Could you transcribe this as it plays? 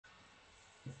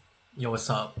Yo, what's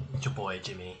up? It's your boy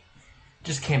Jimmy.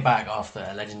 Just came back after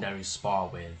a legendary spar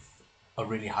with a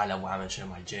really high level amateur in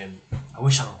my gym. I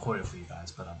wish I recorded it for you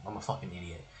guys, but I'm a fucking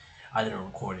idiot. I didn't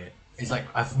record it. It's like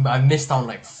I missed out on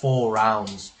like 4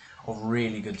 rounds of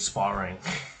really good sparring.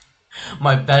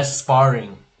 My best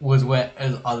sparring was where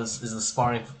is the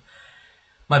sparring.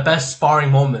 My best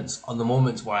sparring moments are the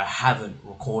moments where I haven't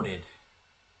recorded.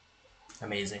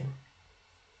 Amazing.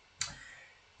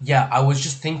 Yeah, I was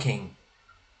just thinking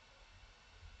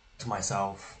to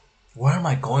myself, where am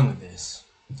I going with this?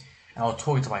 And I was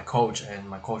talking to my coach, and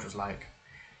my coach was like,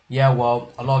 "Yeah,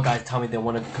 well, a lot of guys tell me they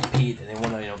want to compete and they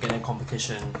want to, get in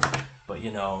competition, but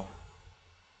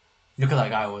look at that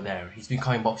guy over there. He's been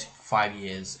coming boxing for 5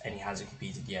 years and he hasn't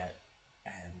competed yet,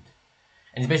 and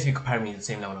he's basically comparing me to the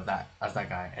same level of that as that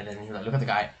guy. And then he's like, look at the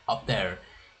guy up there.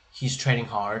 He's training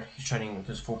hard. He's training to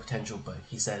his full potential, but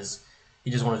he says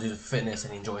he just wants to do the fitness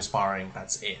and enjoy sparring.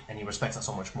 That's it, and he respects that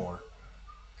so much more."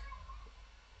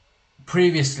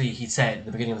 Previously, he said at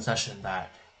the beginning of the session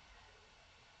that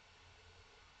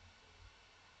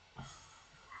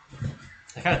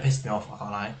it kind of pissed me off, I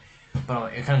can't lie.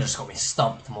 But it kind of just got me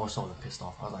stumped more so than pissed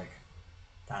off. I was like,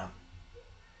 damn.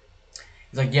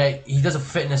 He's like, yeah, he does a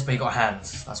fitness, but he got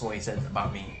hands. That's what he said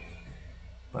about me.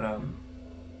 But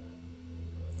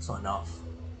it's not enough.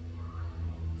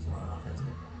 It's not enough, is it?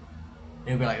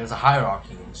 It'll be like there's a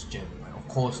hierarchy in this gym. Like, of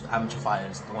course, the amateur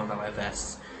fighters, the ones that wear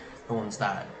vests, the ones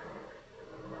that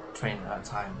train at that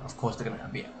time, of course they're gonna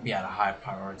be at a high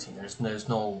priority. There's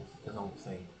no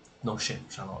thing, no shit,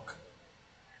 Sherlock.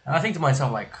 And I think to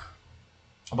myself like,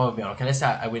 above and beyond. Okay, let's say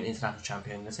I win international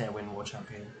champion. Let's say I win world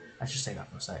champion. Let's just say that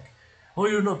for a sec. Oh,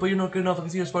 you're not good enough. I can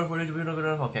see you're sparring for it, but you're not good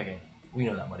enough. Okay, we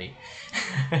know that, buddy.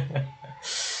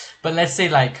 But let's say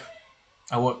like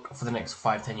I work for the next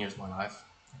 5, 10 years of my life.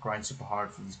 I grind super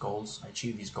hard for these goals. I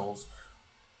achieve these goals.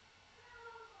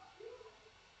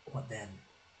 What then?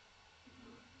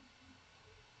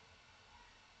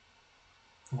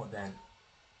 What then?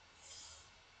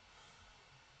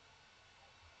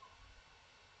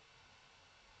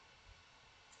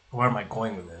 Where am I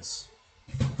going with this?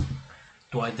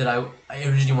 I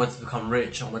originally wanted to become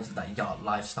rich. I wanted that yacht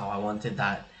lifestyle. I wanted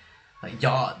that like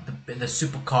yacht, the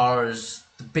supercars,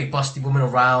 the big busty women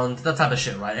around, that type of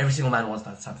shit, right? Every single man wants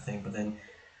that type of thing. But then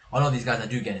a lot of these guys that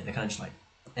do get it, they're kind of just like,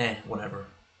 whatever.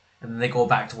 And then they go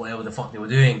back to whatever the fuck they were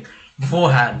doing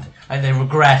beforehand, and they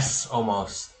regress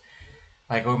almost,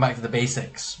 like going back to the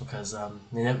basics because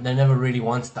they never really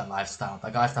wanted that lifestyle.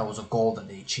 That lifestyle was a goal that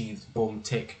they achieved, boom,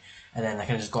 tick, and then they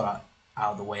kind of just got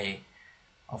out of the way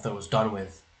after it was done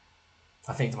with.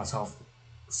 I think to myself,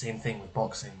 same thing with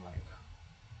boxing. Like,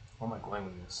 where am I going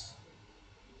with this?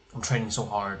 I'm training so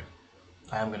hard.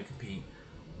 I am gonna compete.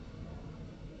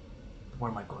 Where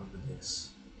am I going with this?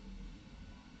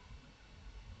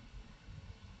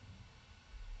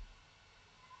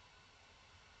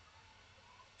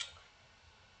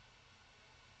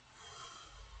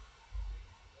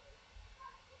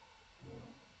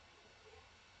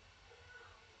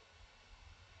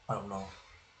 I don't know.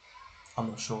 I'm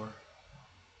not sure.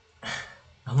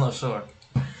 I'm not sure.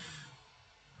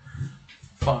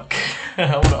 Fuck.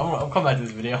 I'm coming back to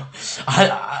this video.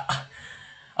 I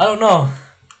don't know.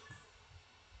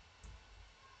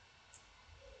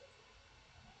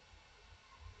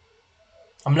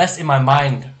 I'm less in my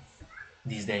mind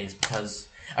these days because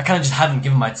I kind of just haven't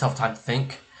given myself time to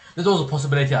think. There's always a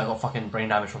possibility I got fucking brain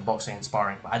damage from boxing and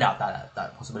sparring, but I doubt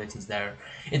that possibility is there.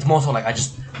 It's more so like I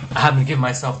haven't given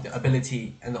myself the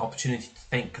ability and the opportunity to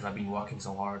think because I've been working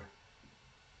so hard.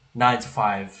 9 to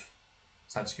 5,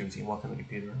 cybersecurity, work on the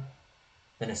computer.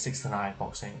 Then it's 6 to 9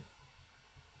 boxing,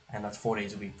 and that's 4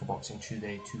 days a week for boxing.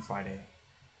 Tuesday to Friday,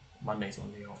 Monday's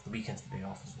one day off. The weekend's the day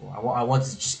off as well. I wanted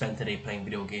to just spend today playing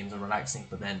video games and relaxing,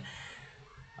 but then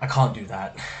I can't do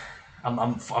that. I'm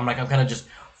kind of just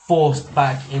forced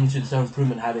back into the self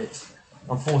improvement habits.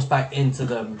 I'm forced back into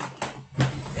the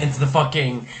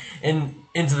fucking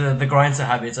into the grinder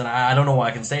habits, and I don't know what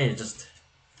I can say. It just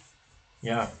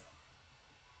yeah.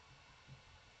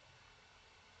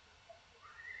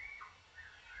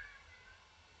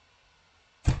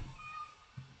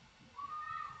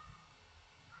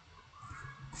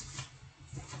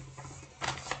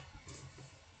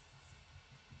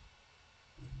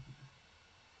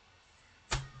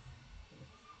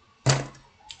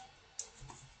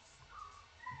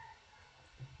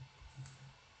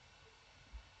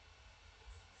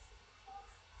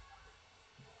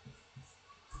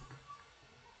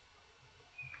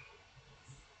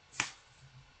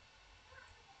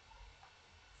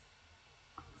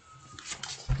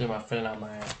 Doing my filling out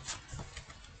my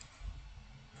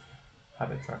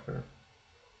habit tracker.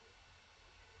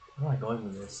 Oh, am I going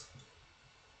with this?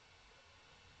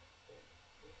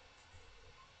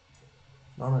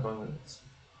 Where am I going with this?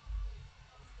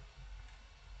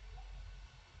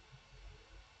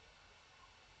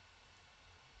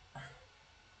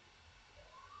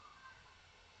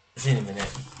 See you in a minute.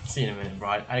 See you in a minute,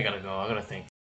 bro. I gotta go. I gotta think.